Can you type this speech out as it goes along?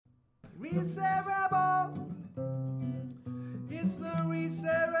Reset Rebel. It's the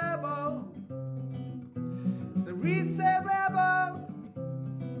Reset Rebel. It's the Reset Rebel.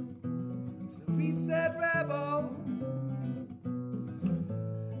 It's the Reset Rebel.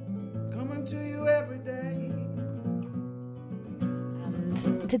 Coming to you every day.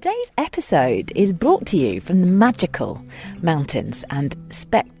 And today's episode is brought to you from the magical mountains and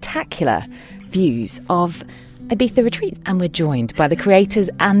spectacular views of Ibiza Retreats, and we're joined by the creators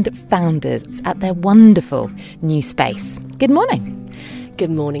and founders at their wonderful new space. Good morning.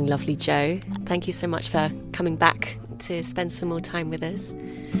 Good morning, lovely Jo. Thank you so much for coming back to spend some more time with us.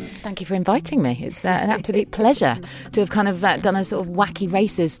 Thank you for inviting me. It's an absolute pleasure to have kind of done a sort of wacky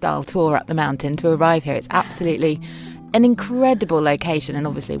races style tour up the mountain to arrive here. It's absolutely an incredible location and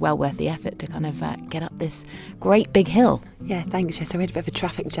obviously well worth the effort to kind of get up this great big hill. Yeah, thanks, Jess. So we had a bit of a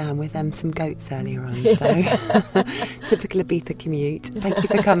traffic jam with some goats earlier on, so typical Ibiza commute. Thank you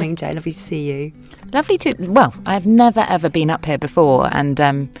for coming, Jo. Lovely to see you. Lovely to... Well, I've never ever been up here before, and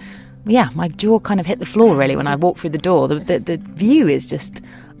yeah, my jaw kind of hit the floor really when I walked through the door. The view is just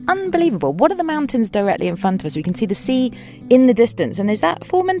unbelievable. What are the mountains directly in front of us? We can see the sea in the distance, and is that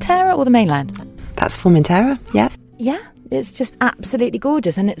Formentera or the mainland? That's Formentera, yeah. Yeah, it's just absolutely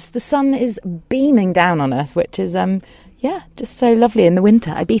gorgeous, and the sun is beaming down on us, which is just so lovely in the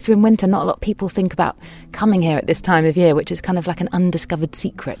winter. Ibiza in winter, not a lot of people think about coming here at this time of year, which is kind of like an undiscovered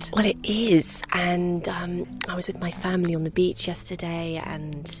secret. Well, it is, and I was with my family on the beach yesterday,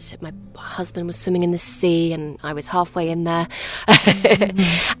 and my husband was swimming in the sea, and I was halfway in there,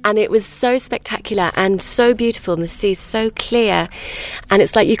 and it was so spectacular and so beautiful, and the sea's so clear, and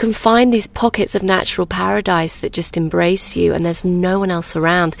it's like you can find these pockets of natural paradise that just embrace you, and there's no one else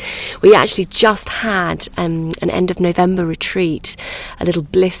around. We actually just had an end of November retreat, a little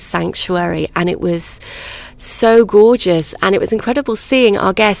bliss sanctuary, and it was so gorgeous, and it was incredible seeing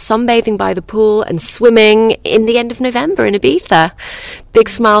our guests sunbathing by the pool and swimming in the end of November in Ibiza, big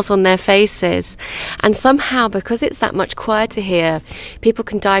smiles on their faces. And somehow, because it's that much quieter here, people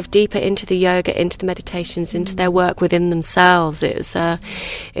can dive deeper into the yoga, into the meditations, into their work within themselves. It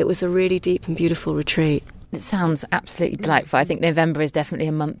was a really deep and beautiful retreat. It sounds absolutely delightful. I think November is definitely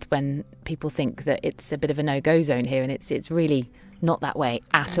a month when people think that it's a bit of a no-go zone here, and it's really not that way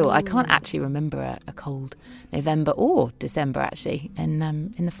at all. I can't actually remember a cold November or December actually in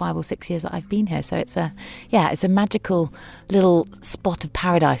the 5 or 6 years that I've been here. So it's a magical little spot of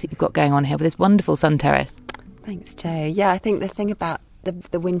paradise that you've got going on here with this wonderful sun terrace. Thanks, Jo. Yeah, I think the thing about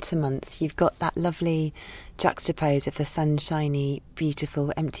the winter months, you've got that lovely juxtapose of the sunshiny,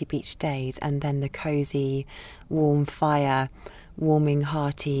 beautiful, empty beach days, and then the cosy, warm fire, warming,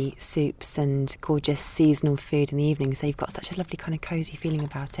 hearty soups and gorgeous seasonal food in the evening. So you've got such a lovely kind of cosy feeling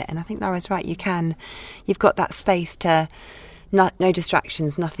about it. And I think Laura's right. You've got that space to no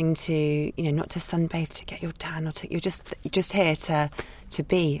distractions, nothing to, not to sunbathe, to get your tan, or you're just here to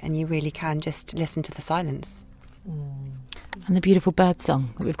be, and you really can just listen to the silence. And the beautiful bird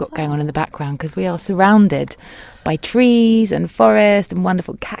song that we've got going on in the background, because we are surrounded by trees and forest and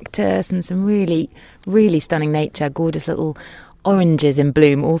wonderful cactus and some really, really stunning nature, gorgeous little oranges in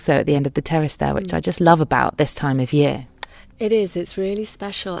bloom also at the end of the terrace there, which I just love about this time of year. It is. It's really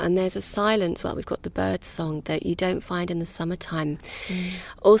special. And there's a silence, we've got the bird song that you don't find in the summertime.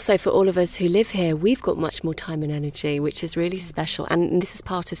 Also, for all of us who live here, we've got much more time and energy, which is really special. And this is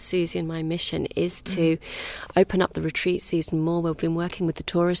part of Susie and my mission, is to open up the retreat season more. We've been working with the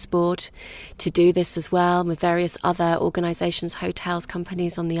Tourist Board to do this as well, and with various other organisations, hotels,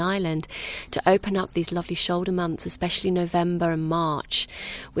 companies on the island, to open up these lovely shoulder months, especially November and March,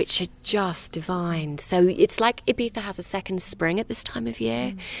 which are just divine. So it's like Ibiza has a second spring at this time of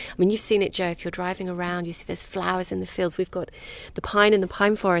year. I mean, you've seen it, Jo. If you're driving around, you see there's flowers in the fields. We've got the pine in the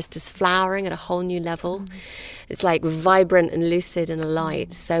pine forest is flowering at a whole new level. It's like vibrant and lucid and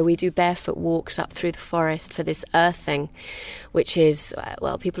alight. So we do barefoot walks up through the forest for this earthing, which is,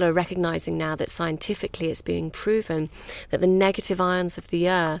 people are recognising now that scientifically it's being proven that the negative ions of the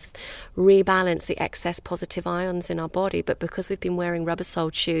earth rebalance the excess positive ions in our body. But because we've been wearing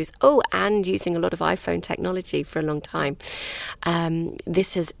rubber-soled shoes, and using a lot of iPhone technology for a long time,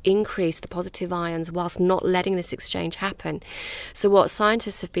 this has increased the positive ions whilst not letting this exchange happen. So what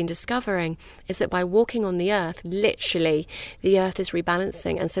scientists have been discovering is that by walking on the earth, Literally, the earth is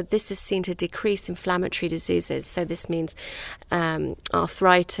rebalancing. And so this is seen to decrease inflammatory diseases. So this means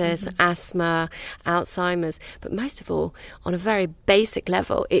arthritis, asthma, Alzheimer's. But most of all, on a very basic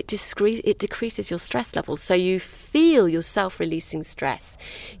level, it decreases your stress levels. So you feel yourself releasing stress.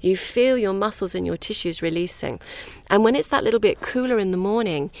 You feel your muscles and your tissues releasing. And when it's that little bit cooler in the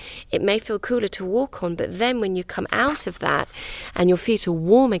morning, it may feel cooler to walk on. But then when you come out of that and your feet are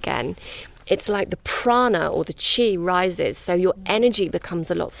warm again, it's like the prana or the chi rises, so your energy becomes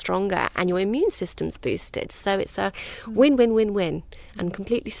a lot stronger and your immune system's boosted. So it's a win-win-win-win and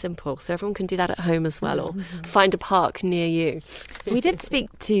completely simple. So everyone can do that at home as well, or find a park near you. We did speak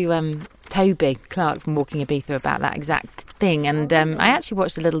to Toby Clark from Walking Ibiza about that exact thing, and I actually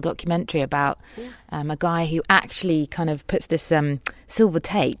watched a little documentary about a guy who actually kind of puts this silver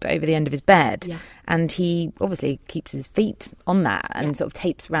tape over the end of his bed, and he obviously keeps his feet on that and sort of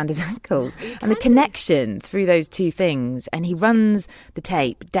tapes around his ankles, and the connection through those two things, and he runs the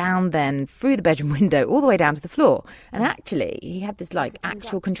tape down then through the bedroom window all the way down to the floor, and actually he had this like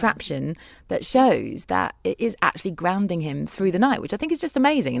actual contraption that shows that it is actually grounding him through the night, which I think is just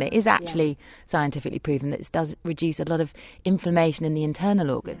amazing, and it is actually scientifically proven that it does reduce a lot of inflammation in the internal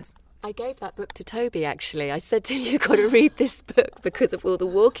organs. I gave that book to Toby, actually. I said to him, you've got to read this book because of all the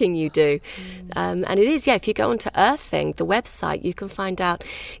walking you do. And it is, if you go onto Earthing, the website, you can find out,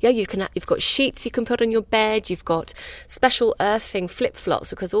 you've got sheets you can put on your bed, you've got special Earthing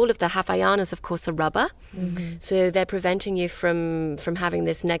flip-flops, because all of the Havayanas, of course, are rubber. So they're preventing you from having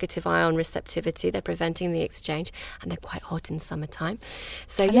this negative ion receptivity. They're preventing the exchange, and they're quite hot in summertime.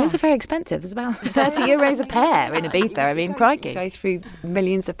 So and those are very expensive. There's about 30 euros a pair in Ibiza. I mean, crikey. Go through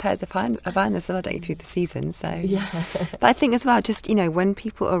millions of pairs of Havana, so I don't through the season. So, but I think as well, just when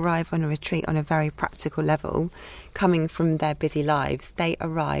people arrive on a retreat on a very practical level, coming from their busy lives, they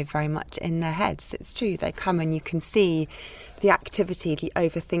arrive very much in their heads. It's true. They come and you can see the activity, the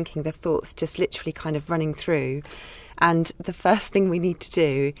overthinking, the thoughts just literally kind of running through. And the first thing we need to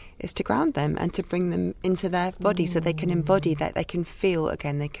do is to ground them and to bring them into their body so they can embody that, they can feel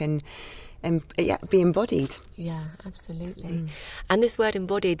again, they can be embodied. Yeah, absolutely. And this word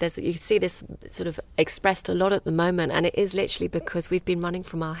embodied, you see this sort of expressed a lot at the moment, and it is literally because we've been running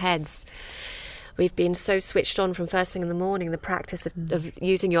from our heads. We've been so switched on from first thing in the morning, the practice of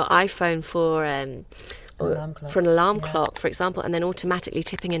using your iPhone for an alarm clock, for example, and then automatically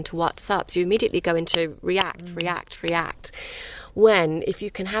tipping into WhatsApp. So you immediately go into react. When, if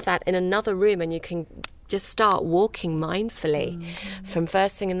you can have that in another room and you can just start walking mindfully from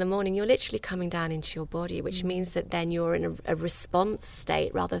first thing in the morning, you're literally coming down into your body, which means that then you're in a response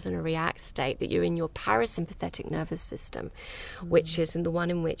state rather than a react state, that you're in your parasympathetic nervous system, which is in the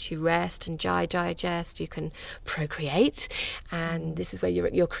one in which you rest and digest, you can procreate, and this is where you're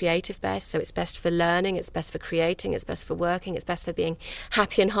at your creative best. So it's best for learning, it's best for creating, it's best for working, it's best for being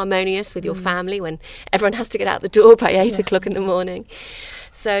happy and harmonious with your family when everyone has to get out the door by 8 o'clock in the morning.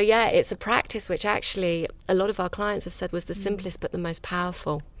 So it's a practice which actually a lot of our clients have said was the simplest but the most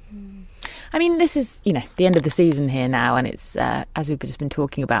powerful. I mean, this is, the end of the season here now, and it's, as we've just been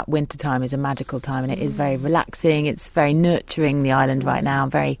talking about, winter time is a magical time, and it is very relaxing. It's very nurturing, the island right now,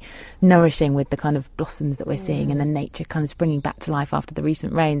 very nourishing with the kind of blossoms that we're seeing and the nature kind of springing back to life after the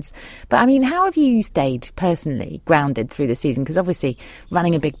recent rains. But I mean, how have you stayed personally grounded through the season? Because obviously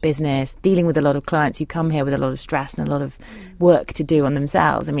running a big business, dealing with a lot of clients who come here with a lot of stress and a lot of work to do on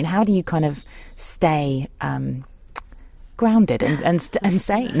themselves. I mean, how do you kind of stay grounded and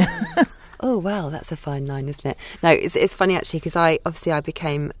sane? Oh, well, that's a fine line, isn't it? No, it's funny actually, because I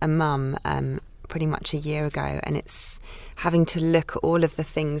became a mum pretty much a year ago, and it's having to look at all of the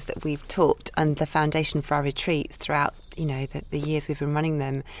things that we've taught and the foundation for our retreats throughout the years we've been running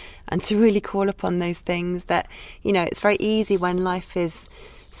them, and to really call upon those things that it's very easy when life is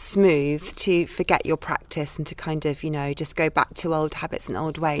smooth to forget your practice and to kind of just go back to old habits and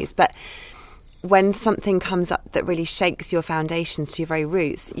old ways. But when something comes up that really shakes your foundations to your very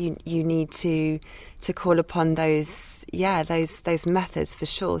roots, you need to call upon those methods for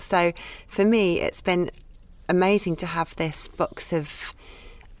sure. So for me, it's been amazing to have this box of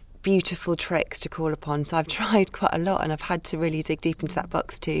beautiful tricks to call upon. So I've tried quite a lot, and I've had to really dig deep into that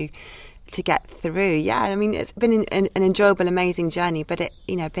box to get through. Yeah, I mean, it's been an enjoyable, amazing journey, but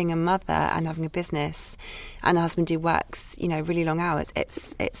being a mother and having a business and a husband who works, really long hours,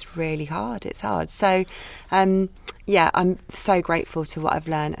 it's really hard. It's hard. So, I'm so grateful to what I've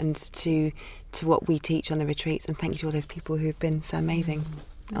learned and to what we teach on the retreats, and thank you to all those people who've been so amazing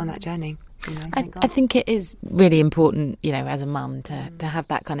on that journey. I think it is really important, as a mum to have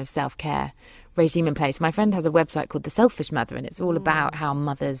that kind of self-care regime in place. My friend has a website called The Selfish Mother, and it's all about how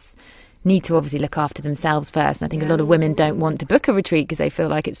mothers need to obviously look after themselves first. And I think a lot of women don't want to book a retreat because they feel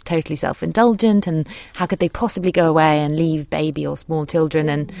like it's totally self-indulgent, and how could they possibly go away and leave baby or small children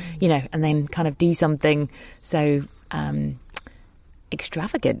and, you know, and then kind of do something so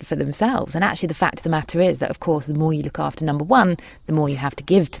extravagant for themselves. And actually the fact of the matter is that, of course, the more you look after number one, the more you have to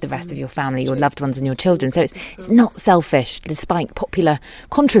give to the rest of your family, your loved ones and your children. So it's not selfish, despite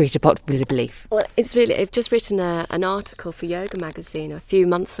contrary to popular belief. Well, it's really, I've just written an article for Yoga Magazine a few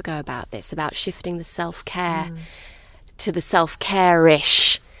months ago about this, about shifting the self-care to the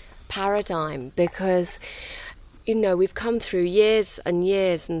self-care-ish paradigm, because, you know, we've come through years and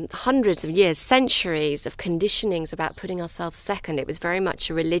years and hundreds of years, centuries of conditionings about putting ourselves second. It was very much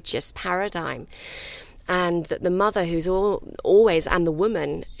a religious paradigm. And that the mother who's always, and the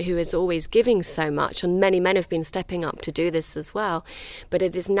woman who is always giving so much, and many men have been stepping up to do this as well, but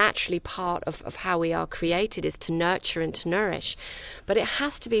it is naturally part of how we are created, is to nurture and to nourish. But it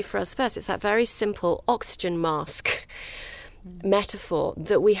has to be for us first. It's that very simple oxygen mask metaphor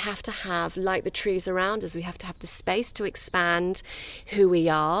that we have to have, like the trees around us. We have to have the space to expand who we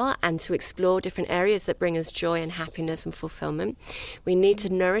are and to explore different areas that bring us joy and happiness and fulfillment. We need to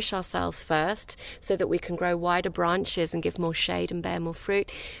nourish ourselves first so that we can grow wider branches and give more shade and bear more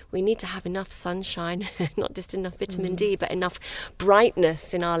fruit. We need to have enough sunshine, not just enough vitamin D, but enough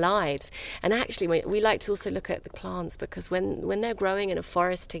brightness in our lives. And actually, we like to also look at the plants, because when they're growing in a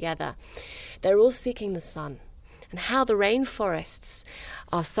forest together, they're all seeking the sun. And how the rainforests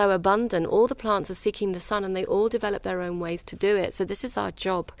are so abundant. All the plants are seeking the sun, and they all develop their own ways to do it. So this is our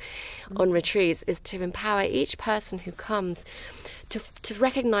job on retreats, is to empower each person who comes to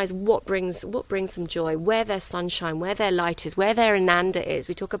recognise what brings them joy, where their sunshine, where their light is, where their ananda is.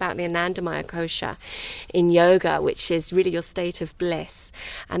 We talk about the Anandamaya Kosha in yoga, which is really your state of bliss.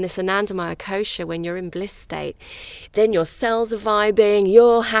 And this Anandamaya Kosha, when you're in bliss state, then your cells are vibing,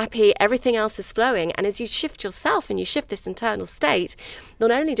 you're happy, everything else is flowing. And as you shift yourself and you shift this internal state,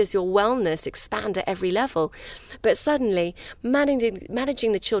 not only does your wellness expand at every level, but suddenly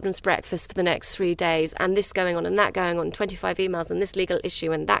managing the children's breakfast for the next 3 days, and this going on and that going on, 25 emails and this legal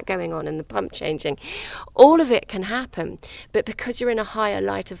issue and that going on and the pump changing, all of it can happen, but because you're in a higher,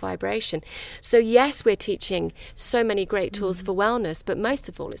 lighter vibration. So yes, we're teaching so many great tools for wellness, but most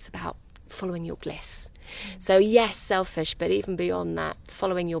of all it's about following your bliss. So yes, selfish, but even beyond that,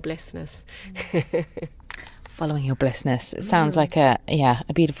 following your blissness. Following your blissness. It sounds like a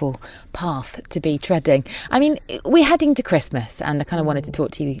beautiful path to be treading. I mean, we're heading to Christmas, and I kind of wanted to talk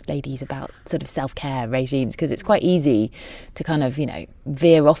to you ladies about sort of self-care regimes, because it's quite easy to kind of, you know,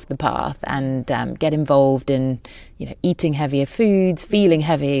 veer off the path and get involved in, you know, eating heavier foods, feeling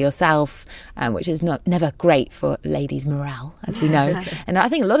heavier yourself, which is never great for ladies' morale, as we know. And I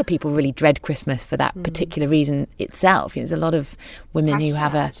think a lot of people really dread Christmas for that particular reason itself. There's a lot of women pressure, who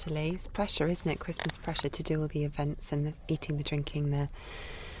have actually, it's pressure, isn't it? Christmas pressure to do all the events and the eating, the drinking, the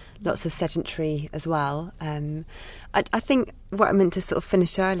lots of sedentary as well. I think what I meant to sort of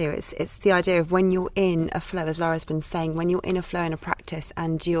finish earlier is it's the idea of when you're in a flow, as Laura's been saying, when you're in a flow in a practice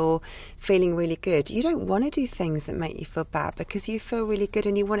and you're feeling really good, you don't want to do things that make you feel bad, because you feel really good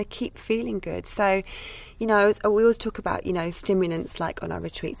and you want to keep feeling good. So, you know, we always talk about, you know, stimulants, like on our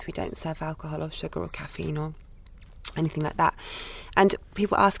retreats we don't serve alcohol or sugar or caffeine or anything like that. And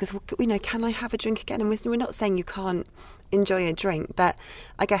people ask us, well, you know, can I have a drink again? And we're not saying you can't enjoy a drink, but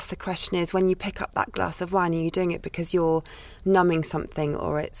I guess the question is, when you pick up that glass of wine, are you doing it because you're numbing something,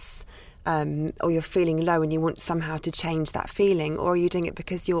 or it's or you're feeling low and you want somehow to change that feeling, or are you doing it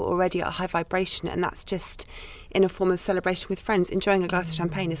because you're already at a high vibration and that's just in a form of celebration with friends? Enjoying a glass of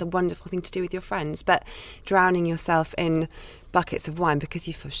champagne is a wonderful thing to do with your friends, but drowning yourself in buckets of wine because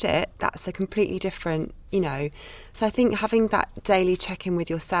you feel shit, that's a completely different, you know. So I think having that daily check-in with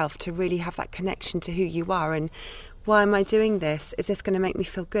yourself to really have that connection to who you are, and why am I doing this? Is this going to make me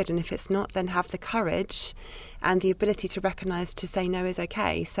feel good? And if it's not, then have the courage and the ability to recognise to say no is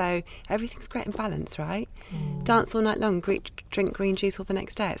okay. So everything's great in balance, right? Dance all night long, drink green juice all the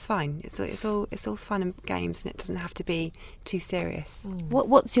next day. It's fine. It's all fun and games, and it doesn't have to be too serious.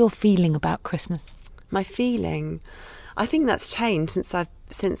 What's your feeling about Christmas? My feeling, I think that's changed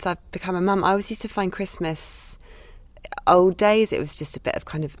since I've become a mum. I always used to find Christmas, old days, it was just a bit of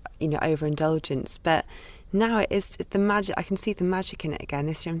kind of, you know, overindulgence, but now it's the magic. I can see the magic in it again.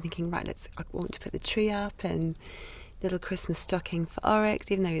 This year I'm thinking, right, I want to put the tree up and little Christmas stocking for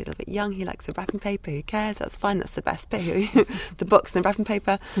Oryx, even though he's a little bit young, he likes the wrapping paper. Who cares? That's fine. That's the best bit. The box and the wrapping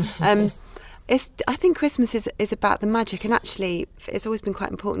paper. I think Christmas is about the magic, and actually it's always been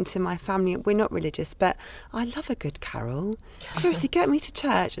quite important to my family. We're not religious, but I love a good carol. Seriously, get me to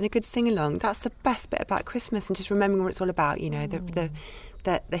church and a good sing-along. That's the best bit about Christmas, and just remembering what it's all about, you know,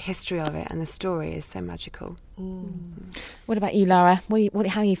 the history of it and the story is so magical. What about you, Lara?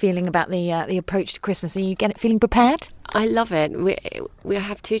 How are you feeling about the approach to Christmas? Are you feeling prepared? I love it. We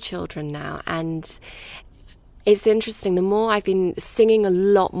have 2 children now, and it's interesting. The more I've been singing a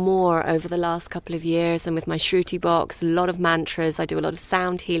lot more over the last couple of years, and with my Shruti box, a lot of mantras. I do a lot of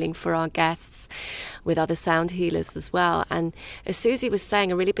sound healing for our guests with other sound healers as well. And as Susie was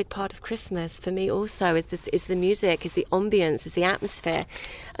saying, a really big part of Christmas for me also is the music, is the ambience, is the atmosphere,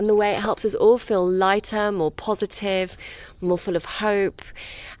 and the way it helps us all feel lighter, more positive, more full of hope.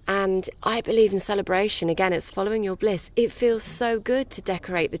 And I believe in celebration. Again, it's following your bliss. It feels so good to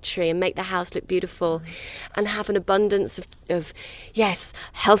decorate the tree and make the house look beautiful and have an abundance of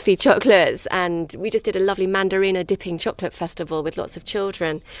healthy chocolates. And we just did a lovely mandarina dipping chocolate festival with lots of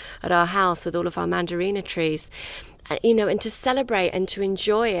children at our house with all of our mandarina trees. You know, and to celebrate and to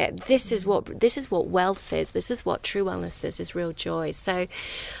enjoy it. This is what wealth is. This is what true wellness is real joy. So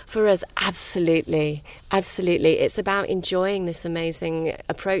for us, absolutely, it's about enjoying this amazing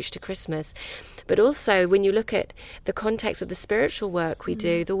approach to Christmas. But also, when you look at the context of the spiritual work we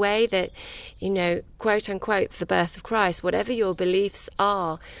do, the way that, you know, quote unquote, the birth of Christ, whatever your beliefs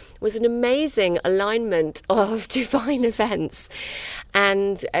are, was an amazing alignment of divine events.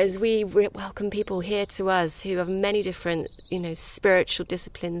 And as we welcome people here to us who have many different, you know, spiritual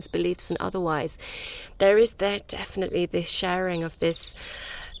disciplines, beliefs and otherwise, there definitely this sharing of this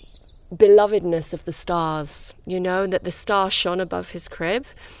belovedness of the stars, you know, that the star shone above his crib.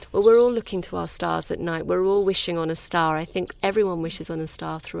 Well, we're all looking to our stars at night. We're all wishing on a star. I think everyone wishes on a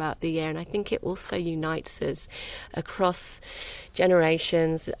star throughout the year, and I think it also unites us across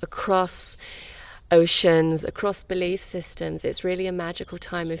generations, across oceans, across belief systems. It's really a magical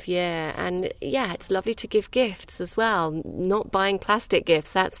time of year. And yeah, it's lovely to give gifts as well. Not buying plastic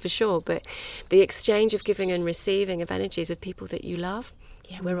gifts, that's for sure, but the exchange of giving and receiving of energies with people that you love.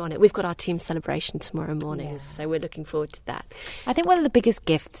 Yeah, we're on it. We've got our team celebration tomorrow morning, so we're looking forward to that. I think one of the biggest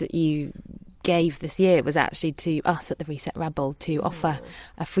gifts that you gave this year was actually to us at the Reset Rebel to offer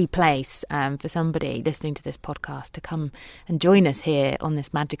a free place for somebody listening to this podcast to come and join us here on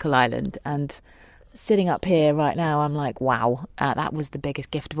this magical island. And sitting up here right now, I'm like, wow, that was the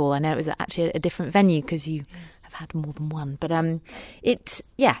biggest gift of all. I know it was actually a different venue because you have had more than one. But I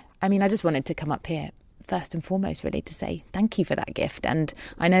just wanted to come up here first and foremost, really, to say thank you for that gift. And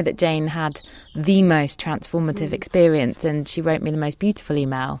I know that Jane had the most transformative experience, and she wrote me the most beautiful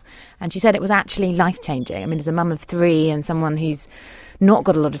email. And she said it was actually life-changing. I mean, as a mum of 3 and someone who's not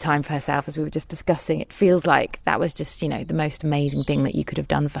got a lot of time for herself, as we were just discussing, it feels like that was just, you know, the most amazing thing that you could have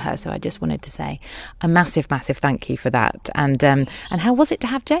done for her. So I just wanted to say a massive, massive thank you for that. And how was it to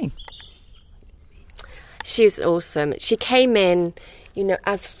have Jane? She was awesome. She came in, you know,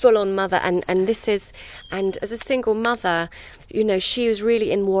 as full-on mother, and as a single mother, you know, she was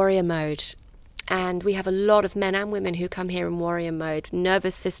really in warrior mode. And we have a lot of men and women who come here in warrior mode,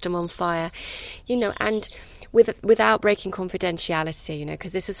 nervous system on fire, you know, and without breaking confidentiality, you know,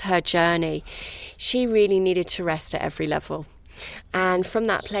 because this was her journey. She really needed to rest at every level. And from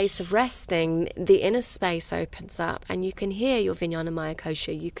that place of resting, the inner space opens up and you can hear your Vijnanamaya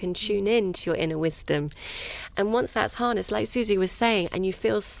Kosha. You can tune in to your inner wisdom. And once that's harnessed, like Susie was saying, and you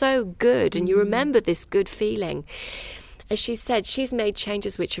feel so good and you remember this good feeling, as she said, she's made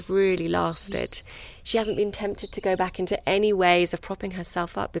changes which have really lasted. She hasn't been tempted to go back into any ways of propping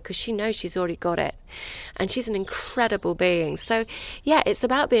herself up because she knows she's already got it. And she's an incredible being. So, yeah, it's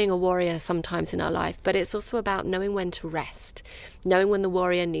about being a warrior sometimes in our life, but it's also about knowing when to rest, knowing when the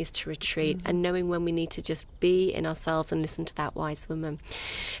warrior needs to retreat, and knowing when we need to just be in ourselves and listen to that wise woman.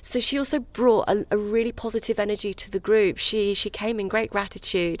 So she also brought a really positive energy to the group. She came in great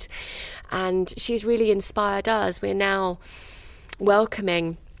gratitude, and she's really inspired us. We're now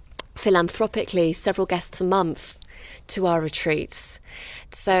welcoming philanthropically several guests a month to our retreats.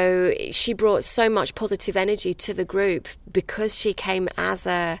 So she brought so much positive energy to the group because she came as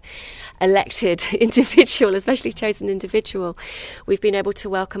a elected individual, especially chosen individual. We've been able to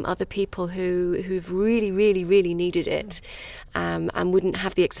welcome other people who've really, really, really needed it and wouldn't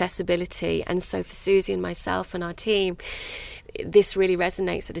have the accessibility. And so for Susie and myself and our team, this really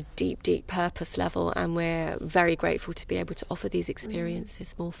resonates at a deep, deep purpose level, and we're very grateful to be able to offer these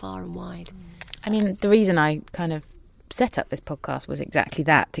experiences more far and wide. I mean, the reason I kind of set up this podcast was exactly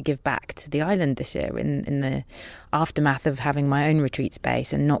that, to give back to the island this year in the aftermath of having my own retreat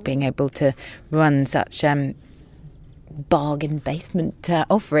space and not being able to run such bargain basement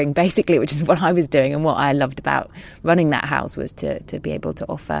offering, basically, which is what I was doing. And what I loved about running that house was to be able to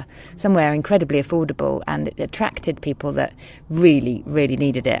offer somewhere incredibly affordable, and it attracted people that really, really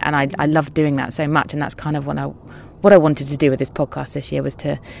needed it. And I loved doing that so much, and that's kind of what I wanted to do with this podcast this year, was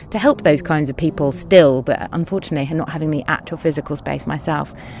to help those kinds of people still, but unfortunately not having the actual physical space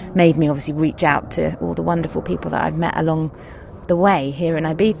myself made me obviously reach out to all the wonderful people that I've met along the way here in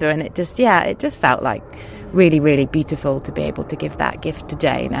Ibiza, and it just felt like really, really beautiful to be able to give that gift to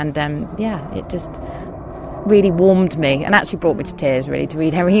Jane. And it just really warmed me and actually brought me to tears, really, to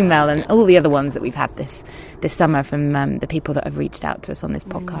read her email and all the other ones that we've had this summer from the people that have reached out to us on this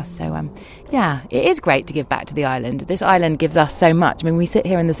podcast. So it is great to give back to the island. This island gives us so much. I mean, we sit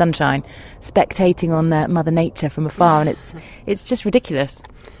here in the sunshine spectating on Mother Nature from afar, and it's just ridiculous.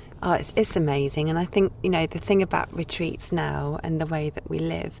 Oh, it's amazing. And I think, the thing about retreats now and the way that we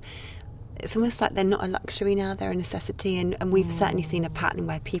live, it's almost like they're not a luxury now, they're a necessity. And we've certainly seen a pattern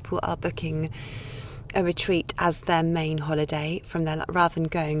where people are booking a retreat as their main holiday from their, rather than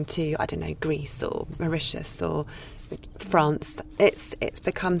going to, I don't know, Greece or Mauritius or France. It's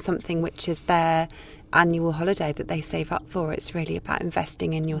become something which is their annual holiday that they save up for. It's really about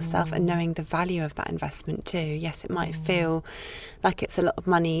investing in yourself and knowing the value of that investment too. Yes, it might feel like it's a lot of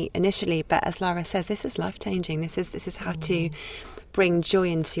money initially, but as Lara says, this is life-changing. This is how to bring joy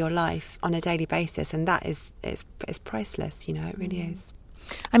into your life on a daily basis, and that is priceless. It really is.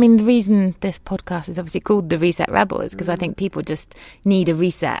 I mean, the reason this podcast is obviously called The Reset Rebel is because I think people just need a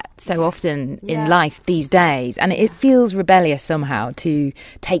reset so often in life these days. And it feels rebellious somehow to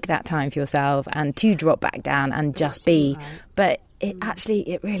take that time for yourself and to drop back down and just be. Right. But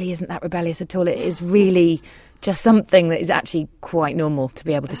it really isn't that rebellious at all. It is really just something that is actually quite normal, to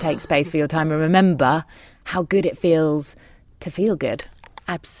be able to take space for your time and remember how good it feels to feel good.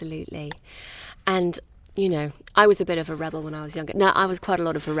 Absolutely. And I was a bit of a rebel when I was younger. No, I was quite a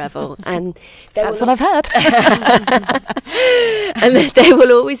lot of a rebel. And that's what I've heard. And there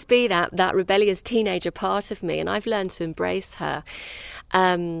will always be that rebellious teenager part of me, and I've learned to embrace her.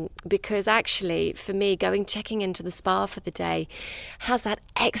 Because actually, for me, checking into the spa for the day has that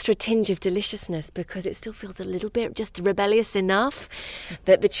extra tinge of deliciousness, because it still feels a little bit just rebellious enough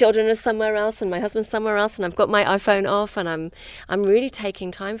that the children are somewhere else and my husband's somewhere else, and I've got my iPhone off, and I'm really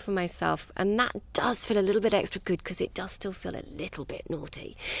taking time for myself, and that does feel a little bit extra good, because it does still feel a little bit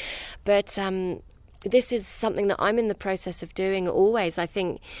naughty. But this is something that I'm in the process of doing always. I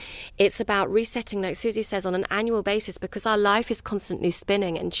think it's about resetting, like Susie says, on an annual basis, because our life is constantly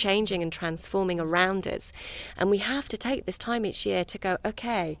spinning and changing and transforming around us. And we have to take this time each year to go,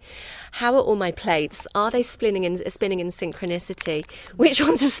 okay, how are all my plates? Are they spinning in synchronicity? Which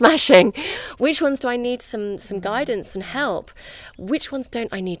ones are smashing? Which ones do I need some guidance and help? Which ones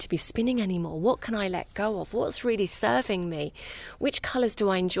don't I need to be spinning anymore? What can I let go of? What's really serving me? Which colours do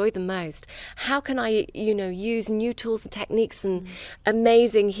I enjoy the most? How can I use new tools and techniques and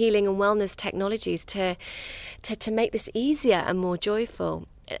amazing healing and wellness technologies to make this easier and more joyful?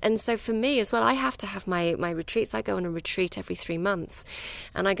 And so for me as well, I have to have my retreats. I go on a retreat every 3 months,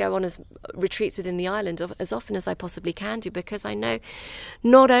 and I go on retreats within the island as often as I possibly can do, because I know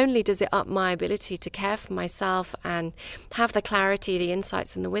not only does it up my ability to care for myself and have the clarity, the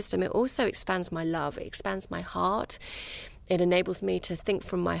insights and the wisdom, it also expands my love, it expands my heart. It enables me to think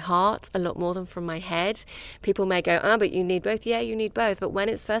from my heart a lot more than from my head. People may go, but you need both. Yeah, you need both. But when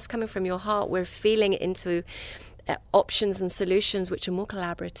it's first coming from your heart, we're feeling into options and solutions which are more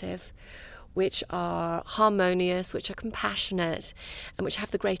collaborative, which are harmonious, which are compassionate, and which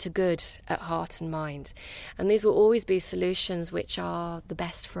have the greater good at heart and mind. And these will always be solutions which are the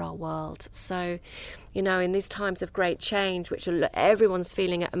best for our world. So, in these times of great change, which everyone's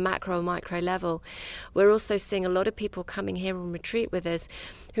feeling at a macro and micro level, we're also seeing a lot of people coming here on retreat with us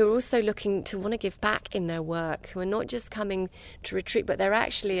who are also looking to want to give back in their work, who are not just coming to retreat, but they're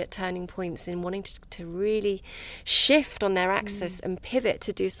actually at turning points in wanting to really shift on their axis and pivot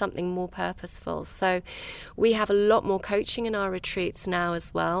to do something more purposeful. So we have a lot more coaching in our retreats now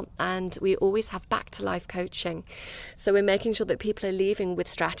as well, and we always have back to life coaching. So we're making sure that people are leaving with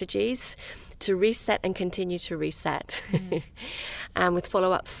strategies to reset and continue to reset, and with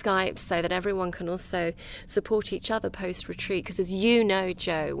follow-up Skype, so that everyone can also support each other post-retreat. Because as you know,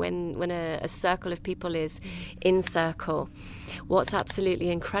 Jo, when a circle of people is in circle, what's absolutely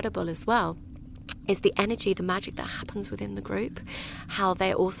incredible as well is the energy, the magic that happens within the group, how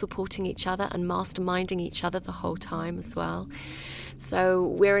they're all supporting each other and masterminding each other the whole time as well. So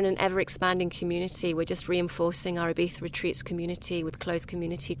we're in an ever-expanding community. We're just reinforcing our Ibiza Retreats community with closed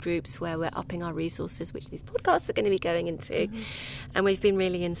community groups where we're upping our resources, which these podcasts are going to be going into. And we've been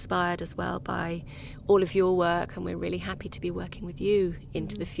really inspired as well by all of your work, and we're really happy to be working with you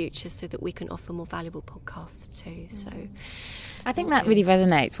into the future so that we can offer more valuable podcasts too. So I think that really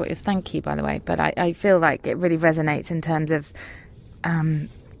resonates. Thank you, by the way, but I feel like it really resonates in terms of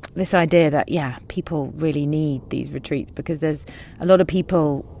this idea that, people really need these retreats, because there's a lot of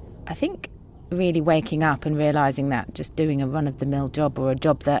people, I think, really waking up and realising that just doing a run-of-the-mill job or a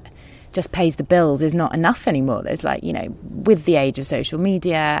job that just pays the bills is not enough anymore. There's with the age of social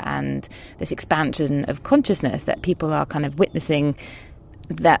media and this expansion of consciousness that people are kind of witnessing,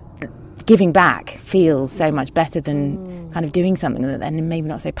 that giving back feels so much better than kind of doing something that they're maybe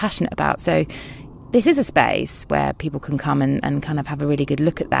not so passionate about. So this is a space where people can come and kind of have a really good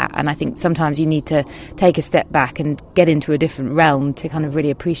look at that. And I think sometimes you need to take a step back and get into a different realm to kind of really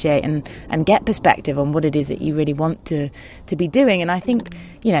appreciate and get perspective on what it is that you really want to be doing. And I think,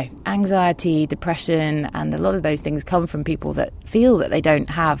 anxiety, depression, and a lot of those things come from people that feel that they don't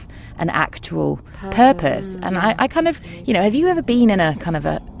have an actual purpose. And I kind of, have you ever been in a kind of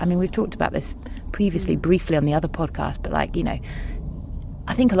we've talked about this previously briefly on the other podcast, but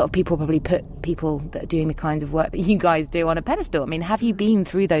I think a lot of people probably put people that are doing the kinds of work that you guys do on a pedestal. I mean, have you been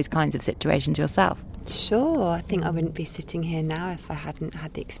through those kinds of situations yourself? Sure. I think I wouldn't be sitting here now if I hadn't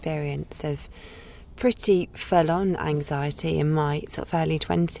had the experience of pretty full-on anxiety in my sort of early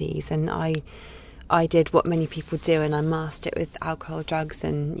 20s. And I did what many people do, and I masked it with alcohol, drugs,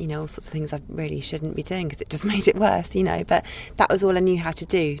 and, all sorts of things I really shouldn't be doing because it just made it worse, But that was all I knew how to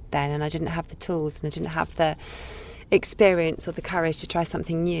do then, and I didn't have the tools and I didn't have the experience or the courage to try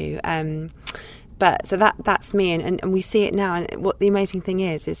something new. But so that's me, and we see it now. And what the amazing thing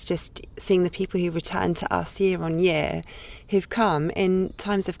is just seeing the people who return to us year on year, who've come in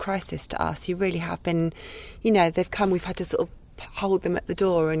times of crisis to us, who really have been, they've come, we've had to sort of hold them at the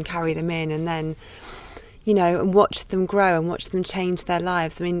door and carry them in, and then, and watch them grow and watch them change their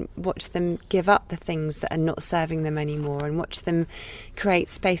lives. I mean, watch them give up the things that are not serving them anymore, and watch them create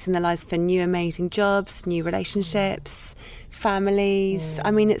space in their lives for new amazing jobs, new relationships, families.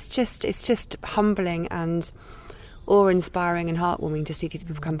 I mean, it's just humbling and awe-inspiring and heartwarming to see these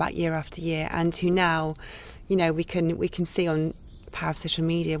people come back year after year, and who now, we can see on the power of social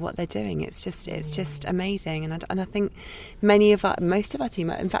media what they're doing. It's just amazing. And I think most of our team,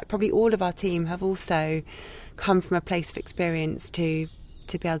 in fact probably all of our team, have also come from a place of experience to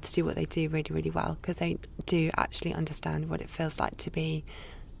be able to do what they do really, really well, because they do actually understand what it feels like to be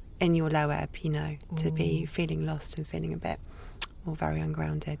in your low ebb, to be feeling lost and feeling a bit more very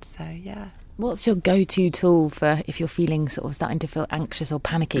ungrounded. So What's your go-to tool for if you're feeling sort of starting to feel anxious or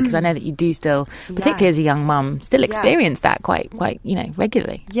panicky? Because I know that you do still, particularly as a young mum, still experience that quite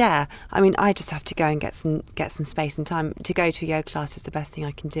regularly. Yeah, I mean, I just have to go and get some space and time. To go to a yoga class is the best thing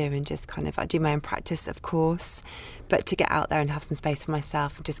I can do, and just kind of, I do my own practice, of course, but to get out there and have some space for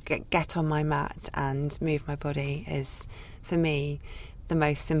myself and just get on my mat and move my body is, for me, the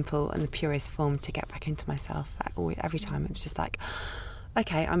most simple and the purest form to get back into myself. Every time it's just like,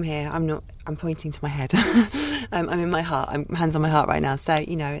 okay, I'm here. I'm pointing to my head. I'm in my heart. I'm hands on my heart right now. So,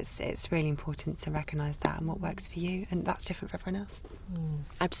 it's really important to recognise that and what works for you, and that's different for everyone else.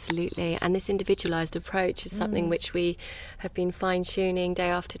 Absolutely. And this individualised approach is something which we have been fine-tuning day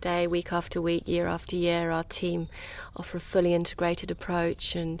after day, week after week, year after year. Our team offer a fully integrated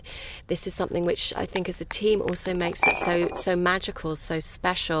approach, and this is something which I think as a team also makes it so magical, so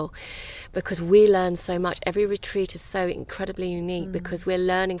special, because we learn so much. Every retreat is so incredibly unique because we're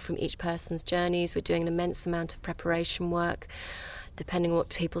learning from each person's journeys. We're doing an immense amount of preparation work, depending on what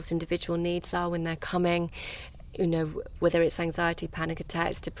people's individual needs are when they're coming. Whether it's anxiety, panic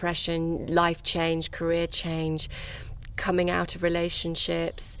attacks, depression, life change, career change, coming out of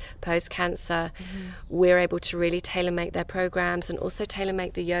relationships, post-cancer, we're able to really tailor-make their programs and also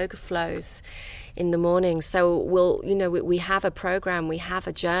tailor-make the yoga flows in the morning. So we have a program, we have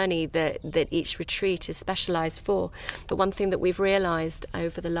a journey that each retreat is specialised for. But one thing that we've realised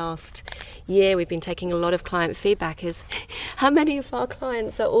over the last year, we've been taking a lot of client feedback, is how many of our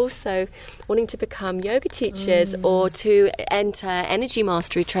clients are also wanting to become yoga teachers or to enter energy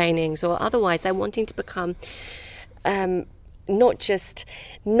mastery trainings, or otherwise they're wanting to become not just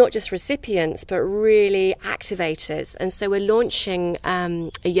recipients, but really activators. And so we're launching a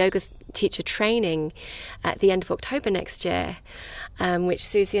yoga teacher training at the end of October next year, which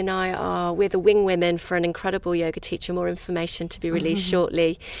Susie and we're the wing women for an incredible yoga teacher. More information to be released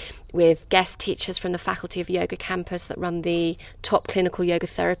shortly. with guest teachers from the Faculty of Yoga campus that run the top clinical yoga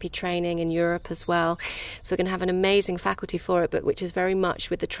therapy training in Europe as well. So we're going to have an amazing faculty for it, but which is very much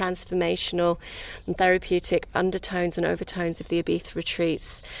with the transformational and therapeutic undertones and overtones of the Ibiza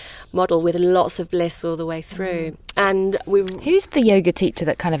retreats model, with lots of bliss all the way through. And who's the yoga teacher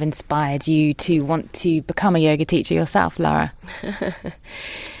that kind of inspired you to want to become a yoga teacher yourself, Lara?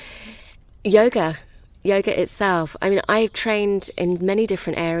 Yoga itself. I mean, I've trained in many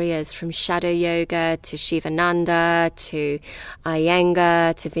different areas, from shadow yoga to Shivananda to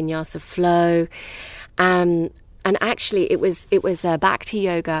Iyengar to Vinyasa flow. And actually, it was a Bhakti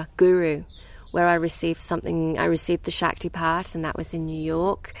yoga guru where I received the Shaktipat, and that was in New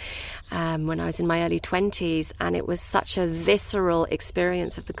York. When I was in my early 20s, and it was such a visceral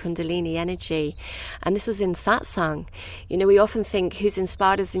experience of the Kundalini energy. And this was in satsang. You know, we often think who's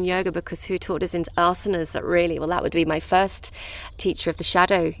inspired us in yoga because who taught us in asanas, that really, well, that would be my first teacher of the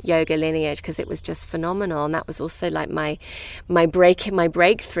shadow yoga lineage, because it was just phenomenal. And that was also like my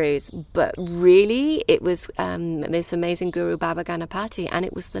breakthroughs. But really, it was this amazing guru, Baba Ganapati, and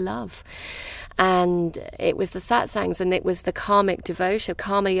it was the love. And it was the satsangs, and it was the karmic devotion,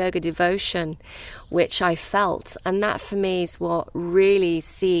 karma yoga devotion, which I felt. And that for me is what really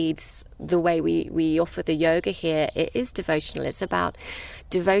seeds the way we offer the yoga here. It is devotional. It's about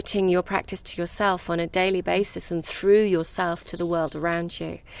devoting your practice to yourself on a daily basis and through yourself to the world around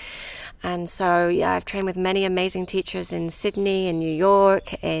you. And so, yeah, I've trained with many amazing teachers in Sydney, in New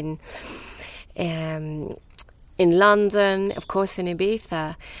York, in London, of course, in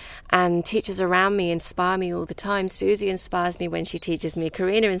Ibiza. And teachers around me inspire me all the time. Susie inspires me when she teaches me.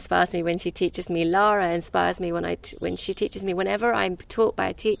 Karina inspires me when she teaches me. Lara inspires me when she teaches me. Whenever I'm taught by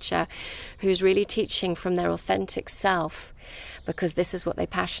a teacher who's really teaching from their authentic self, because this is what they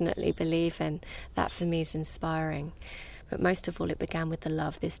passionately believe in, that for me is inspiring. But most of all, it began with the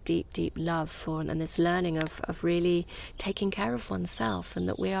love, this deep, deep love for, and this learning of really taking care of oneself, and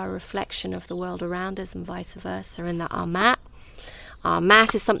that we are a reflection of the world around us and vice versa, and that our mat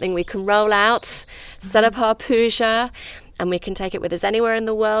is something we can roll out, set up our puja, and we can take it with us anywhere in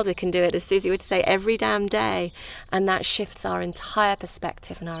the world. We can do it, as Susie would say, every damn day. And that shifts our entire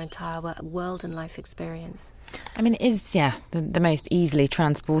perspective and our entire world and life experience. I mean, it is, the most easily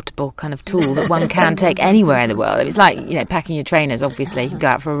transportable kind of tool that one can take anywhere in the world. It's like, packing your trainers, obviously. You can go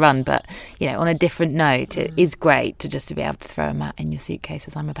out for a run, but, on a different note, it is great to be able to throw a mat in your suitcase,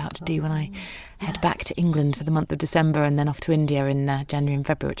 as I'm about to do when I head back to England for the month of December and then off to India in January and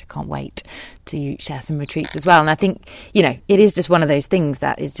February, which I can't wait to share some retreats as well. And I think, it is just one of those things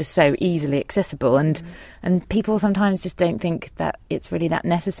that is just so easily accessible, and people sometimes just don't think that it's really that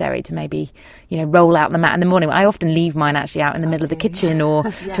necessary to maybe, roll out the mat in the morning. I often leave mine actually out in the middle of the kitchen, or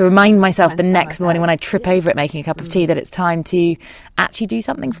to remind myself the next morning when I trip over it making a cup of tea that it's time to actually do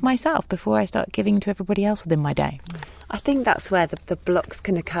something for myself before I start giving to everybody else within my day. I think that's where the blocks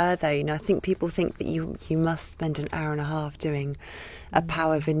can occur, though. I think people think that you must spend an hour and a half doing a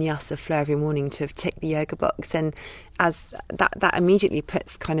power vinyasa flow every morning to have ticked the yoga box, and as that immediately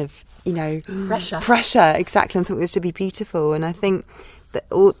puts kind of pressure exactly on something that's to be beautiful. And I think that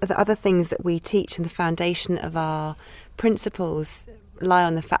all the other things that we teach and the foundation of our principles lie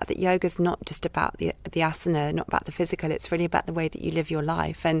on the fact that yoga is not just about the asana, not about the physical. It's really about the way that you live your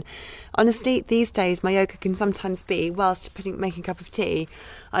life. And honestly, these days my yoga can sometimes be, whilst making a cup of tea,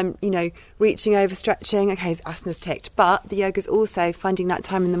 I'm reaching over, stretching. Okay, asana's ticked, but the yoga's also finding that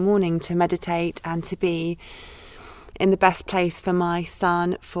time in the morning to meditate and to be in the best place for my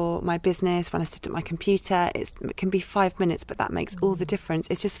son, for my business, when I sit at my computer. It can be 5 minutes, but that makes all the difference.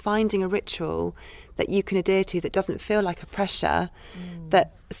 It's just finding a ritual that you can adhere to that doesn't feel like a pressure,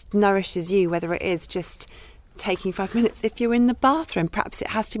 that nourishes you, whether it is just taking 5 minutes. If you're in the bathroom, perhaps it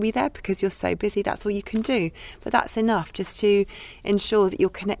has to be there because you're so busy, that's all you can do. But that's enough just to ensure that you're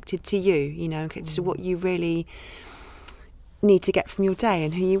connected to you, connected to what you really need to get from your day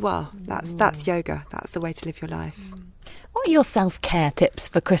and who you are. That's yoga. That's the way to live your life. What are your self-care tips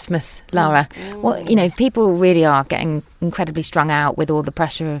for Christmas, Lara? Well, people really are getting incredibly strung out with all the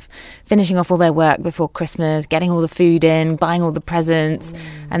pressure of finishing off all their work before Christmas, getting all the food in, buying all the presents,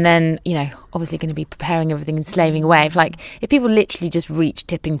 and then, obviously going to be preparing everything and slaving away. If people literally just reach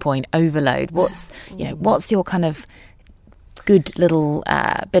tipping point overload, what's your kind of good little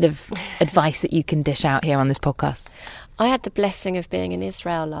bit of advice that you can dish out here on this podcast? I had the blessing of being in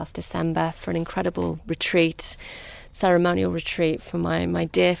Israel last December for an incredible retreat, ceremonial retreat for my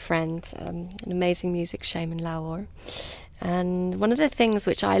dear friend, an amazing music shaman, Laor. And one of the things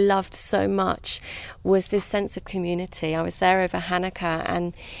which I loved so much was this sense of community. I was there over Hanukkah,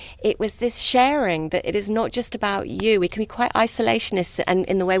 and it was this sharing that it is not just about you. We can be quite isolationist, and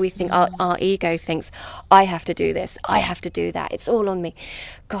in the way we think, our ego thinks, I have to do this, I have to do that, it's all on me.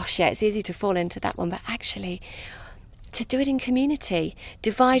 Gosh, yeah, it's easy to fall into that one, but actually to do it in community,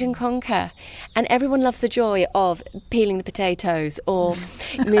 divide and conquer. And everyone loves the joy of peeling the potatoes, or,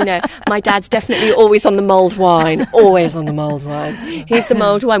 my dad's definitely always on the mulled wine, always on the mulled wine. He's the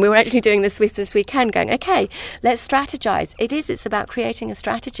mulled wine. We were actually doing this weekend, going, okay, let's strategize. It's about creating a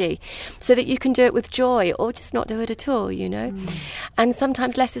strategy so that you can do it with joy, or just not do it at all, And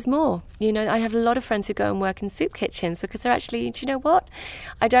sometimes less is more. I have a lot of friends who go and work in soup kitchens because they're actually, do you know what?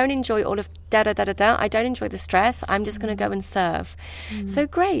 I don't enjoy all of da-da-da-da-da. I don't enjoy the stress. I'm just going to go and serve. So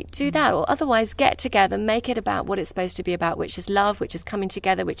great, do that. Or otherwise get together, make it about what it's supposed to be about, which is love, which is coming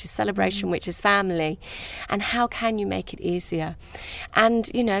together, which is celebration, which is family. And how can you make it easier? And,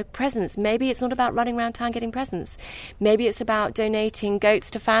 presents. Maybe it's not about running around town getting presents. Maybe it's about donating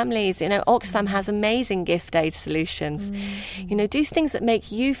goats to families. Oxfam has amazing gift aid solutions. Do things that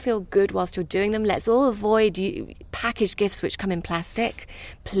make you feel good whilst you're doing them. Let's all avoid packaged gifts which come in plastic.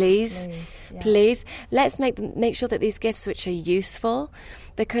 Please. Let's make sure that these gifts which are useful,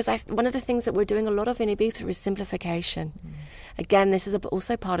 because one of the things that we're doing a lot of in Ibiza is simplification. Again, this is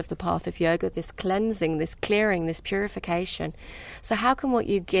also part of the path of yoga, this cleansing, this clearing, this purification. So how can what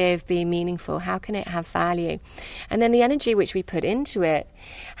you give be meaningful? How can it have value? And then the energy which we put into it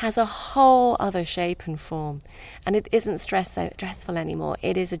has a whole other shape and form. And it isn't stressful anymore.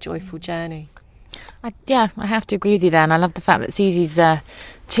 It is a joyful journey. I have to agree with you there, and I love the fact that Susie's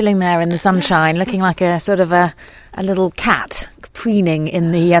chilling there in the sunshine, looking like a sort of a little cat preening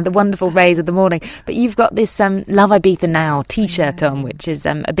in the wonderful rays of the morning. But you've got this Love Ibiza Now T-shirt on, which is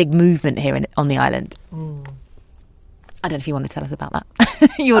a big movement here on the island. I don't know if you want to tell us about that.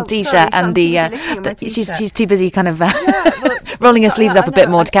 Your T-shirt and she's too busy kind of rolling her sleeves up a bit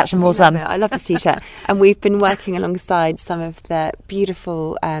more to catch some more sun. I love this T-shirt. And we've been working alongside some of the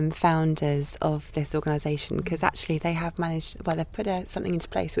beautiful founders of this organisation, because actually they have managed, they've put something into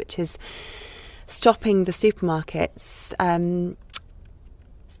place which is stopping the supermarkets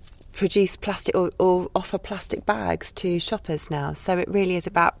produce plastic or offer plastic bags to shoppers now. So it really is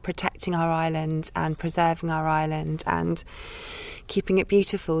about protecting our island and preserving our island and keeping it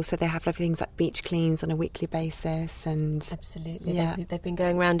beautiful. So they have lovely things like beach cleans on a weekly basis. And absolutely, they've been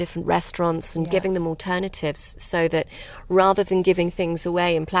going around different restaurants and giving them alternatives, so that rather than giving things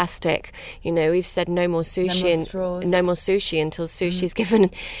away in plastic, we've said no more sushi, no more sushi until sushi's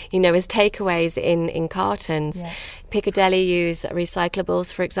given, as takeaways in cartons. Piccadilly use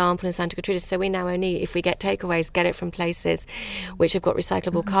recyclables, for example, in Santa Gertrudis. So we now only, if we get takeaways, get it from places which have got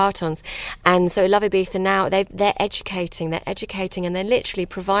recyclable cartons. And so Love Ibiza Now, they're educating, and they're literally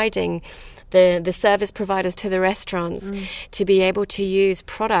providing the service providers to the restaurants to be able to use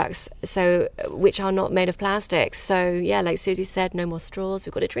products which are not made of plastic. So like Susie said, no more straws.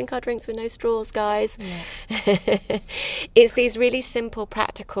 We've got to drink our drinks with no straws, guys. It's these really simple,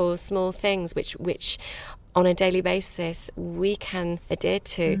 practical, small things which on a daily basis we can adhere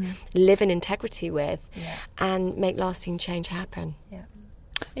to, live in integrity with, and make lasting change happen.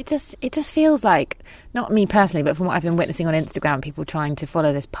 It just feels like, not me personally, but from what I've been witnessing on Instagram, people trying to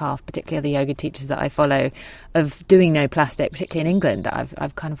follow this path, particularly the yoga teachers that I follow, of doing no plastic, particularly in England, that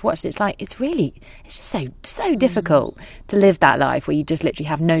I've kind of watched. It's just so difficult to live that life where you just literally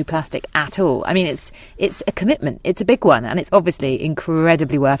have no plastic at all. I mean, it's a commitment. It's a big one, and it's obviously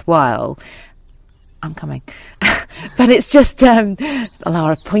incredibly worthwhile. I'm coming. But it's just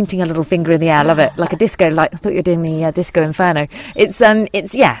Lara pointing a little finger in the air. I love it, like a disco. Like I thought you were doing the Disco Inferno. It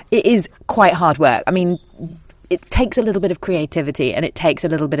is quite hard work. I mean, it takes a little bit of creativity, and it takes a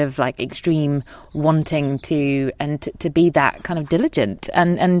little bit of like extreme wanting to be that kind of diligent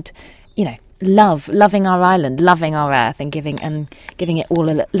and loving our island, loving our earth, and giving it all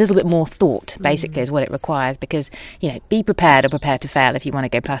a little bit more thought, basically, is what it requires. Because, be prepared or prepare to fail if you want to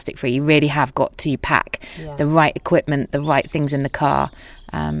go plastic free. You really have got to pack the right equipment, the right things in the car.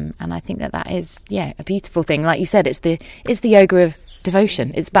 And I think that is, a beautiful thing. Like you said, it's the yoga of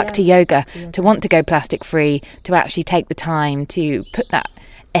devotion. It's back to yoga, to want to go plastic free, to actually take the time to put that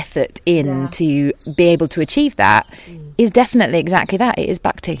effort in to be able to achieve that is definitely exactly that. It is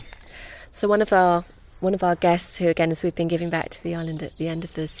bhakti. So one of our guests, who again, as we've been giving back to the island at the end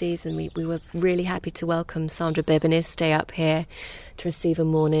of the season, we were really happy to welcome Sandra Bibiniste up here to receive a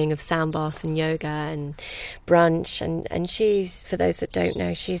morning of sound bath and yoga and brunch. And she's, for those that don't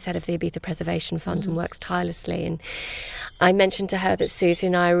know, she's head of the Ibiza Preservation Fund and works tirelessly. And I mentioned to her that Susie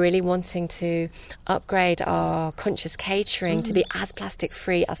and I are really wanting to upgrade our conscious catering to be as plastic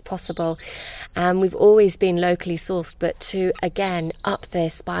free as possible. And we've always been locally sourced, but to again up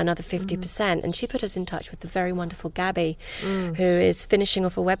this by another 50%. And she put us in touch with the very wonderful Gabby, who is finishing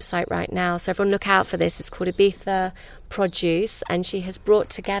off a website right now. So everyone look out for this. It's called Ibiza Produce, and she has brought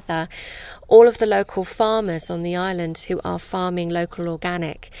together all of the local farmers on the island who are farming local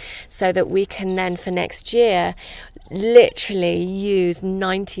organic, so that we can then for next year literally use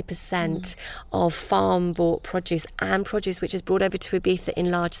 90% of farm bought produce and produce which is brought over to Ibiza in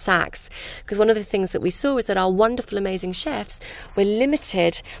large sacks. Because one of the things that we saw is that our wonderful, amazing chefs were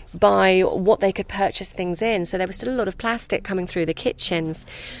limited by what they could purchase things in. So there was still a lot of plastic coming through the kitchens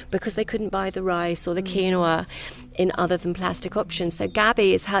because they couldn't buy the rice or the quinoa in other than plastic options. So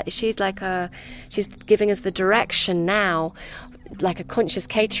Gabby she's giving us the direction now, like a conscious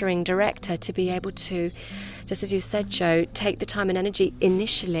catering director, to be able to, just as you said, Jo, take the time and energy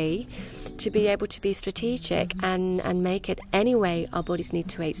initially to be able to be strategic and make it any way our bodies need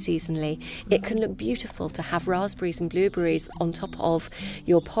to eat seasonally. It can look beautiful to have raspberries and blueberries on top of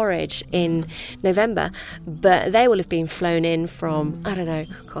your porridge in November, but they will have been flown in from, I don't know,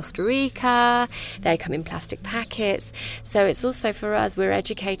 Costa Rica. They come in plastic packets. So it's also for us, we're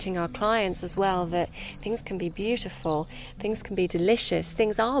educating our clients as well that things can be beautiful, things can be delicious,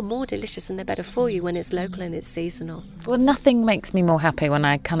 things are more delicious and they're better for you when it's local and it's seasonal. Well, nothing makes me more happy when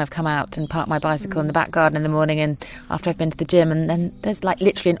I kind of come out and park my bicycle in the back garden in the morning, and after I've been to the gym, and then there's like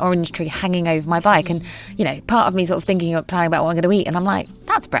literally an orange tree hanging over my bike, and you know, part of me sort of thinking about planning about what I'm going to eat, and I'm like,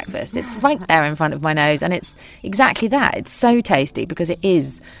 that's breakfast. It's right there in front of my nose, and it's exactly that. It's so tasty because it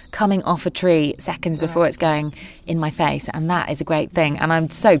is coming off a tree seconds before it's going in my face, and that is a great thing. And I'm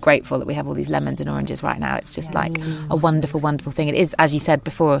so grateful that we have all these lemons and oranges right now. It's just like a wonderful, wonderful thing. It is, as you said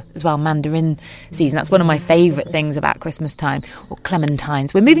before as well, mandarin season. That's one of my favourite things about Christmas time, or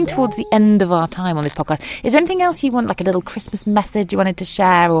clementines. We're moving towards the end of our time on this podcast. Is there anything else you want, like a little Christmas message you wanted to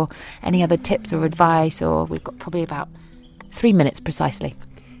share, or any other tips or advice? Or we've got probably about 3 minutes precisely.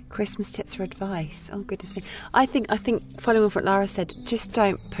 Christmas tips or advice? Oh, goodness me. I think following on what Lara said, just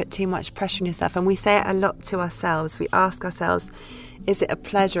don't put too much pressure on yourself. And we say it a lot to ourselves. We ask ourselves, is it a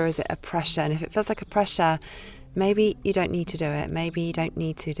pleasure or is it a pressure? And if it feels like a pressure, maybe you don't need to do it. Maybe you don't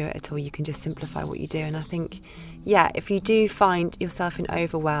need to do it at all. You can just simplify what you do. And I think, if you do find yourself in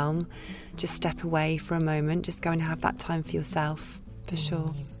overwhelm, just step away for a moment. Just go and have that time for yourself, for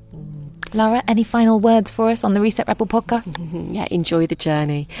sure. Lara, any final words for us on the Reset Rebel podcast? Enjoy the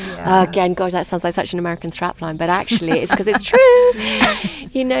journey. Again, gosh, that sounds like such an American strapline, but actually it's because it's true.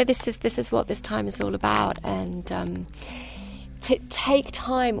 You know, this is what this time is all about. And to take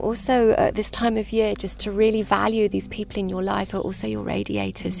time also at this time of year just to really value these people in your life who are also your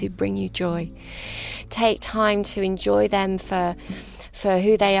radiators, who bring you joy. Take time to enjoy them for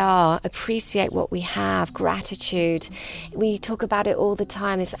who they are, appreciate what we have, gratitude. We talk about it all the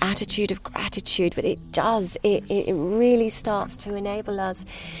time, this attitude of gratitude, but it really starts to enable us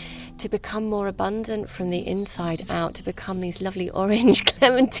to become more abundant from the inside out, to become these lovely orange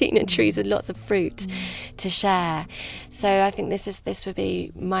clementina trees with lots of fruit to share. So I think this would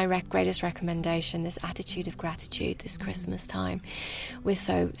be my greatest recommendation, this attitude of gratitude this Christmas time. We're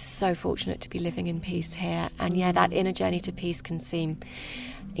so fortunate to be living in peace here, and that inner journey to peace can seem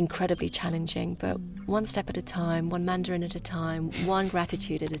incredibly challenging, but one step at a time, one mandarin at a time, one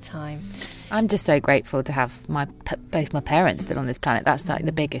gratitude at a time. I'm just so grateful to have both my parents still on this planet. That's like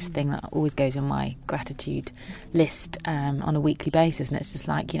the biggest thing that always goes on my gratitude list on a weekly basis. And it's just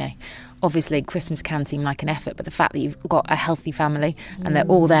like, obviously Christmas can seem like an effort, but the fact that you've got a healthy family and they're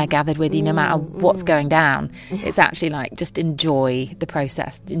all there gathered with you no matter what's going down, it's actually like, just enjoy the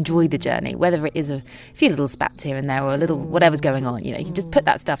process, enjoy the journey, whether it is a few little spats here and there or a little whatever's going on. You can just put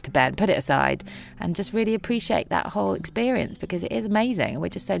that stuff to bed, put it aside, and just really appreciate that whole experience, because it is amazing. We're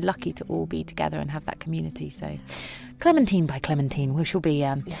just so lucky to all be together and have that community. So Clementine by Clementine, we shall be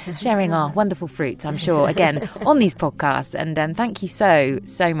sharing our wonderful fruits, I'm sure, again on these podcasts. And thank you so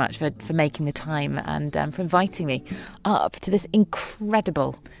much for making the time and for inviting me up to this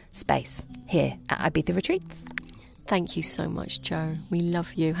incredible space here at Ibiza Retreats. Thank you so much, Jo. We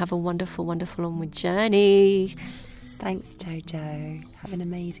love you. Have a wonderful, wonderful onward journey. Thanks, Jojo. Have an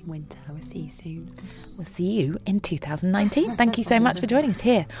amazing winter. We'll see you soon. We'll see you in 2019. Thank you so much for joining us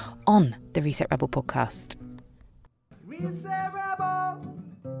here on the Reset Rebel podcast. Reset Rebel.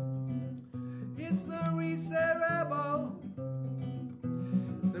 It's the Reset Rebel.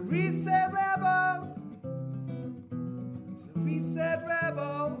 It's the Reset Rebel. It's the Reset reset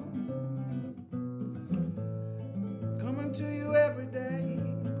rebel, coming to you every day.